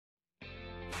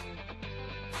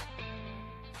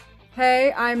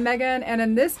Hey, I'm Megan, and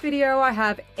in this video I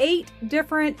have 8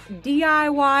 different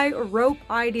DIY rope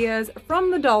ideas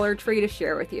from the Dollar Tree to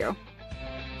share with you.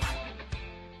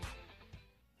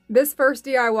 This first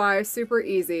DIY is super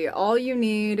easy. All you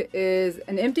need is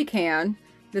an empty can.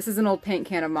 This is an old paint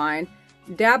can of mine.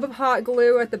 Dab of hot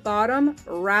glue at the bottom,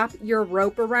 wrap your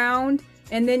rope around,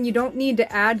 and then you don't need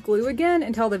to add glue again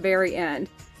until the very end.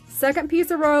 Second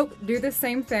piece of rope, do the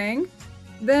same thing.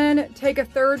 Then take a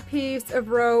third piece of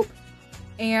rope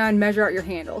and measure out your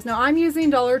handles. Now I'm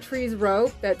using Dollar Tree's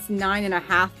rope that's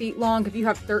 9.5 feet long. If you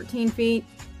have 13 feet,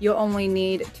 you'll only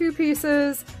need 2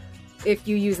 pieces. If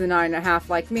you use the 9.5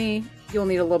 like me, you'll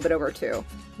need a little bit over 2.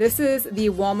 This is the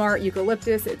Walmart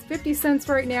Eucalyptus. It's 50 cents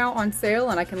right now on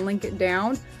sale, and I can link it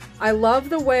down. I love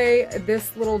the way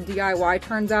this little DIY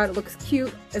turns out. It looks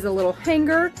cute as a little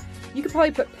hanger. You could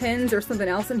probably put pins or something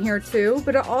else in here too,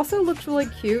 but it also looks really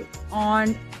cute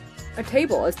on a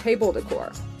table as table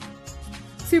decor.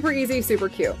 Super easy, super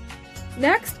cute.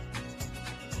 Next,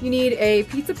 you need a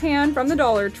pizza pan from the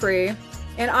Dollar Tree,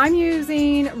 and I'm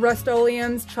using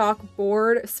Rust-Oleum's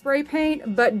chalkboard spray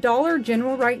paint, but Dollar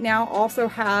General right now also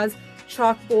has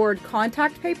chalkboard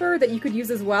contact paper that you could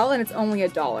use as well, and it's only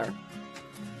 $1.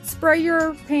 Spray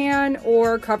your pan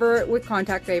or cover it with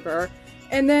contact paper,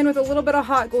 and then with a little bit of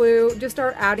hot glue, just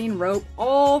start adding rope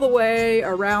all the way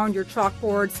around your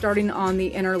chalkboard, starting on the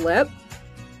inner lip.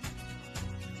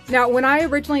 Now, when I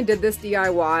originally did this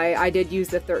DIY, I did use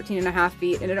the 13.5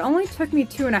 feet, and it only took me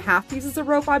 2.5 pieces of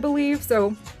rope, I believe.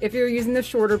 So if you're using the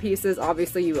shorter pieces,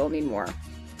 obviously you will need more.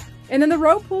 And then the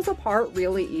rope pulls apart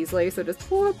really easily. So just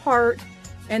pull it apart,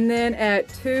 and then at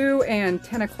 2 and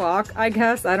 10 o'clock, I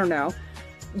guess, I don't know,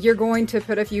 you're going to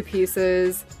put a few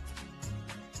pieces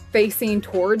facing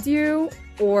towards you,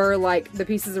 or like the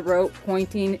pieces of rope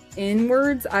pointing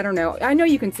inwards. I don't know. I know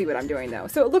you can see what I'm doing though.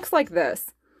 So it looks like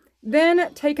this.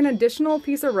 Then take an additional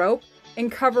piece of rope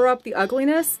and cover up the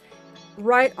ugliness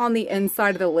right on the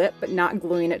inside of the lip, but not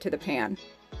gluing it to the pan.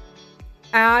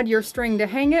 Add your string to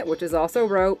hang it, which is also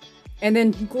rope, and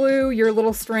then glue your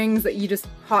little strings that you just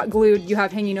hot glued you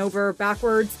have hanging over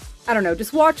backwards. I don't know,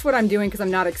 just watch what I'm doing because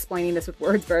I'm not explaining this with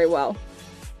words very well.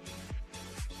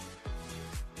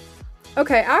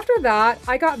 Okay, after that,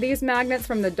 I got these magnets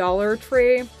from the Dollar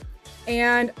Tree,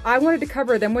 and I wanted to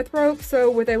cover them with rope, so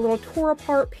with a little tore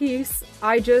apart piece,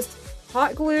 I just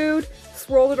hot glued,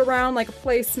 swirled it around like a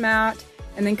placemat,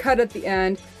 and then cut at the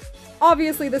end.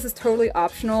 Obviously, this is totally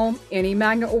optional. Any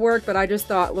magnet will work, but I just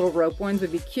thought little rope ones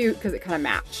would be cute because it kind of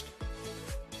matched.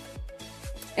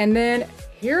 And then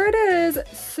here it is,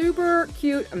 super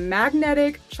cute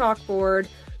magnetic chalkboard.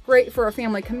 Great for a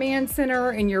family command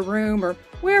center in your room or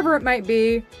wherever it might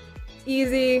be.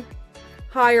 Easy,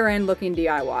 higher end looking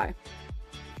DIY.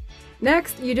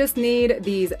 Next, you just need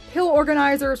these pill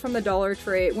organizers from the Dollar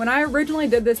Tree. When I originally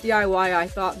did this DIY, I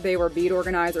thought they were bead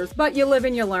organizers, but you live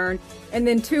and you learn. And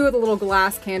then 2 of the little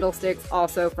glass candlesticks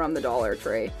also from the Dollar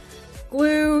Tree.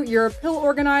 Glue your pill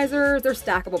organizers, they're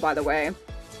stackable by the way,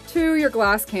 to your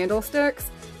glass candlesticks.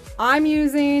 I'm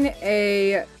using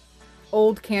a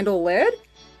old candle lid.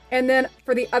 And then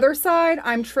for the other side,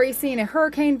 I'm tracing a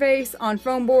hurricane vase on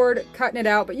foam board, cutting it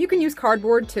out, but you can use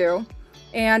cardboard too,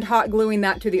 and hot gluing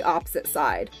that to the opposite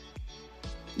side.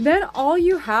 Then all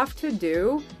you have to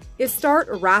do is start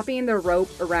wrapping the rope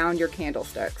around your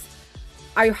candlesticks.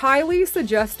 I highly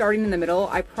suggest starting in the middle.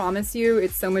 I promise you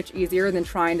it's so much easier than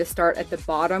trying to start at the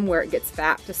bottom where it gets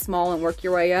fat to small and work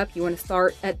your way up. You want to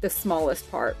start at the smallest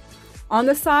part. On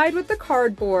the side with the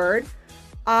cardboard,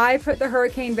 I put the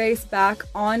hurricane vase back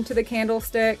onto the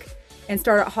candlestick and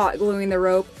started hot gluing the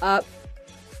rope up,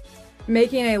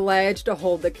 making a ledge to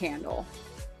hold the candle.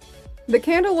 The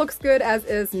candle looks good as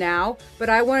is now, but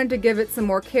I wanted to give it some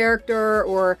more character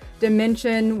or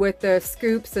dimension with the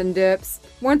scoops and dips.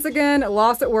 Once again,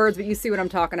 lost at words, but you see what I'm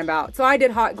talking about. So I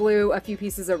did hot glue a few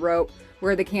pieces of rope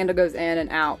where the candle goes in and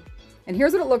out. And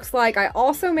here's what it looks like. I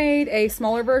also made a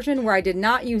smaller version where I did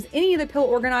not use any of the pill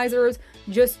organizers,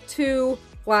 just 2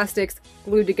 plastics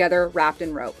glued together, wrapped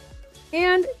in rope.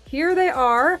 And here they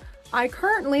are. I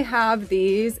currently have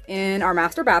these in our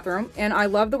master bathroom, and I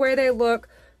love the way they look.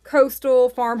 Costal,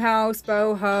 Farmhouse,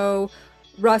 BoHo,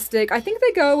 Rustic. I think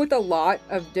they go with a lot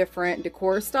of different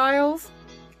decor styles.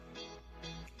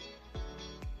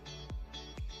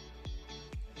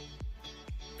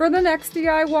 For the next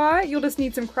DIY, you'll just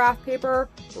need some craft paper.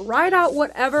 Write out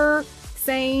whatever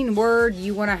saying word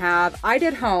you want to have. I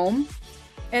did home.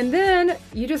 And then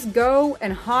you just go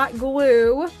and hot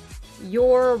glue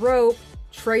your rope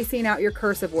tracing out your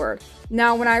cursive word.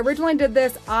 Now, when I originally did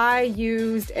this, I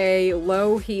used a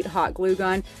low heat hot glue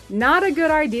gun. Not a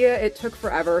good idea. It took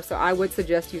forever, so I would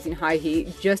suggest using high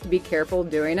heat. Just be careful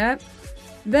doing it.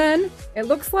 Then it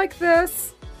looks like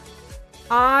this.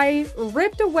 I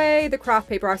ripped away the craft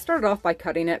paper. I started off by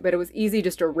cutting it, but it was easy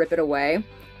just to rip it away.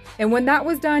 And when that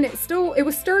was done, it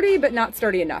was sturdy, but not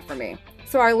sturdy enough for me.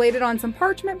 So I laid it on some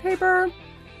parchment paper,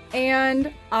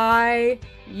 and I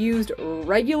used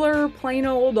regular plain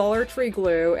old Dollar Tree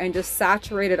glue and just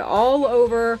saturated all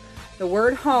over the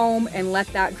word home and let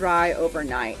that dry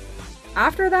overnight.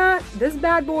 After that, this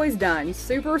bad boy's done.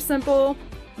 Super simple.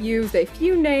 Used a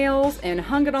few nails and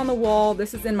hung it on the wall.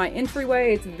 This is in my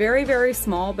entryway. It's very, very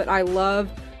small, but I love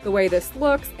the way this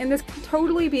looks, and this can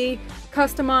totally be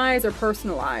customized or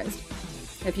personalized.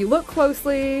 If you look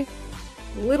closely,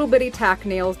 little bitty tack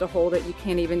nails to hold it, you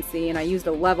can't even see, and I used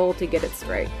a level to get it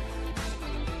straight.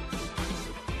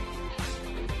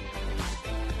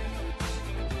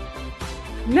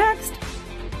 Next,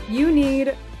 you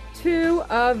need 2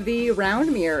 of the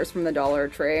round mirrors from the Dollar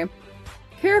Tree.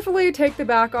 Carefully take the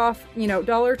back off. You know,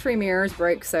 Dollar Tree mirrors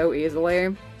break so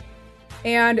easily.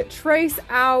 And trace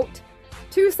out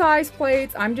 2 size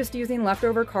plates. I'm just using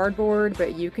leftover cardboard,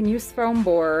 but you can use foam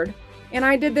board. And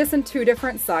I did this in 2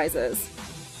 different sizes.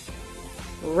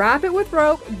 Wrap it with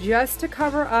rope just to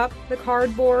cover up the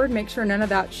cardboard. Make sure none of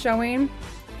that's showing.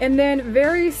 And then,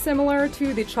 very similar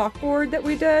to the chalkboard that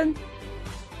we did,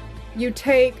 you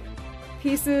take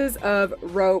pieces of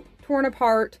rope torn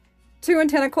apart, 2 and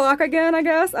 10 o'clock again, I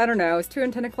guess. I don't know. Is 2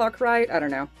 and 10 o'clock right? I don't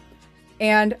know.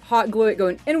 And hot glue it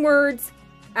going inwards.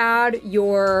 Add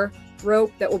your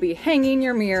rope that will be hanging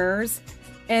your mirrors.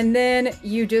 And then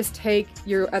you just take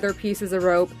your other pieces of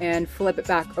rope and flip it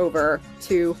back over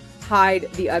to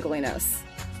hide the ugliness.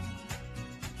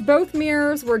 Both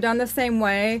mirrors were done the same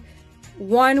way.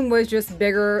 One was just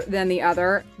bigger than the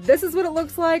other. This is what it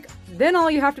looks like. Then all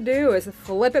you have to do is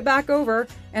flip it back over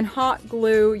and hot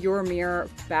glue your mirror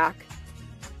back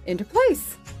into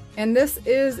place. And this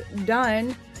is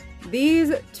done.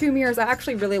 These 2 mirrors, I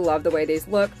actually really love the way these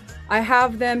look. I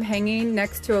have them hanging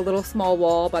next to a little small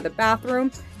wall by the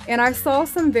bathroom, and I saw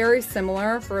some very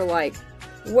similar for like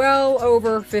well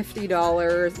over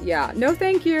 $50. Yeah, no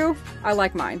thank you. I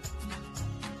like mine.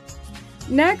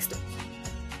 Next,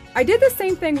 I did the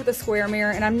same thing with the square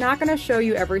mirror, and I'm not going to show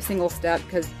you every single step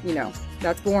because, you know,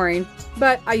 that's boring.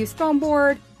 But I used foam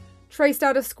board, traced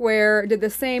out a square, did the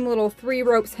same little 3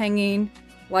 ropes hanging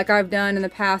like I've done in the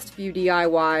past few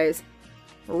DIYs,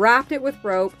 wrapped it with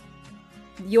rope.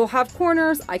 You'll have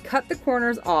corners. I cut the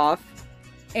corners off,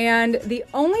 and the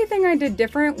only thing I did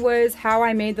different was how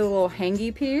I made the little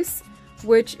hangy piece,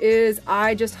 which is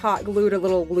I just hot glued a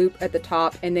little loop at the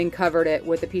top and then covered it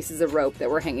with the pieces of rope that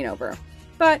were hanging over.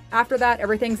 But after that,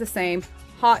 everything's the same.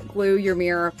 Hot glue your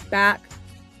mirror back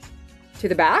to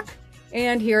the back,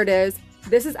 and here it is.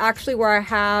 This is actually where I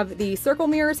have the circle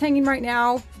mirrors hanging right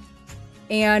now,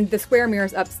 and the square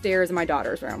mirrors upstairs in my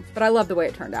daughter's room. But I love the way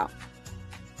it turned out.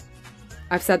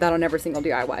 I've said that on every single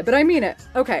DIY, but I mean it.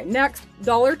 Okay, next,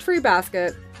 Dollar Tree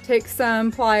basket. Take some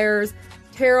pliers,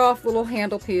 tear off little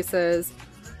handle pieces,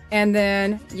 and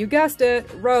then, you guessed it,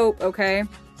 rope, okay?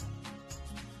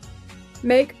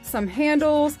 Make some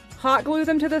handles, hot glue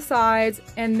them to the sides,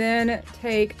 and then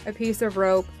take a piece of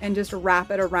rope and just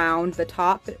wrap it around the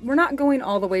top. We're not going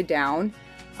all the way down.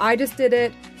 I just did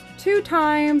it 2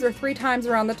 times or 3 times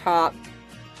around the top.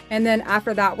 And then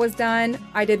after that was done,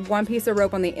 I did 1 piece of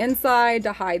rope on the inside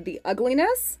to hide the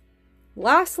ugliness.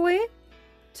 Lastly,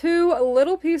 2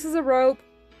 little pieces of rope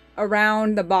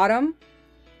around the bottom.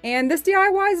 And this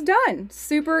DIY is done.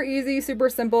 Super easy, super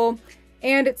simple.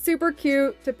 And it's super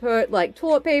cute to put like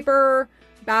toilet paper,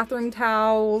 bathroom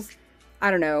towels,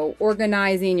 I don't know,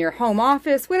 organizing your home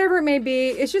office, whatever it may be.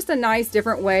 It's just a nice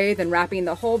different way than wrapping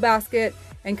the whole basket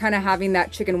and kind of having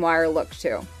that chicken wire look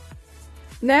too.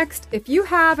 Next, if you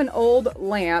have an old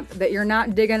lamp that you're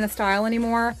not digging the style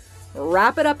anymore,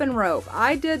 wrap it up in rope.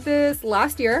 I did this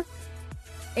last year,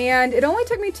 and it only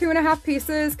took me 2.5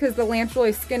 pieces because the lamp's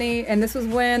really skinny, and this was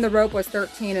when the rope was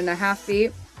 13.5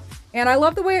 feet. And I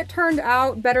love the way it turned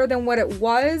out, better than what it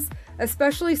was,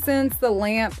 especially since the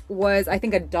lamp was, I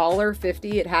think,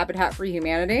 $1.50 at Habitat for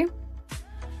Humanity.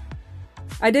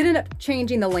 I did end up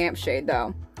changing the lampshade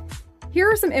though. Here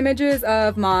are some images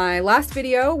of my last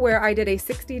video where I did a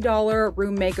 $60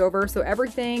 room makeover, so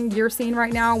everything you're seeing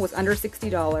right now was under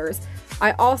 $60.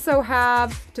 I also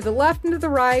have, to the left and to the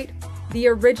right, the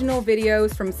original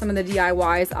videos from some of the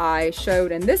DIYs I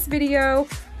showed in this video.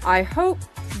 I hope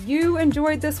you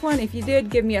enjoyed this one. If you did,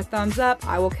 give me a thumbs up.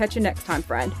 I will catch you next time,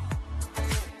 friend.